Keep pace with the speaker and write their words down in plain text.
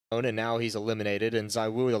And now he's eliminated, and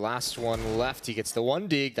ZywOo, the last one left, he gets the one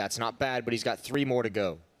dig. That's not bad, but he's got 3 more to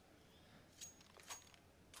go.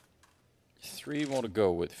 3 more to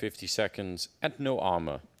go with 50 seconds and no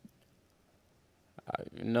armor.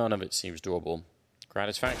 None of it seems doable.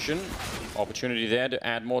 Gratisfaction, opportunity there to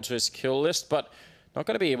add more to his kill list, but not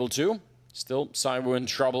going to be able to. Still, ZywOo in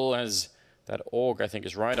trouble as that Orc, I think,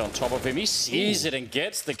 is right on top of him. He sees it and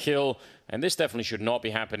gets the kill, and this definitely should not be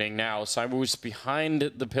happening now. ZywOo's behind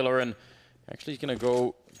the pillar, and actually he's going to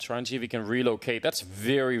go try and see if he can relocate. That's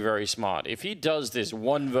very, very smart. If he does this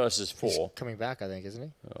 1 versus 4... He's coming back, I think, isn't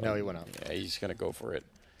he? No, he went out. Yeah, he's going to go for it.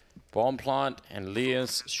 Bomb plant and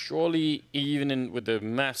Leas, surely even with the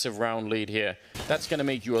massive round lead here, that's going to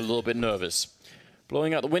make you a little bit nervous.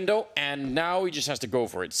 Blowing out the window, and now he just has to go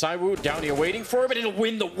for it. ZywOo down here waiting for it, but it'll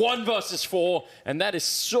win the 1 versus 4, and that is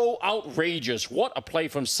so outrageous. What a play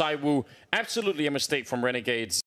from ZywOo. Absolutely a mistake from Renegades.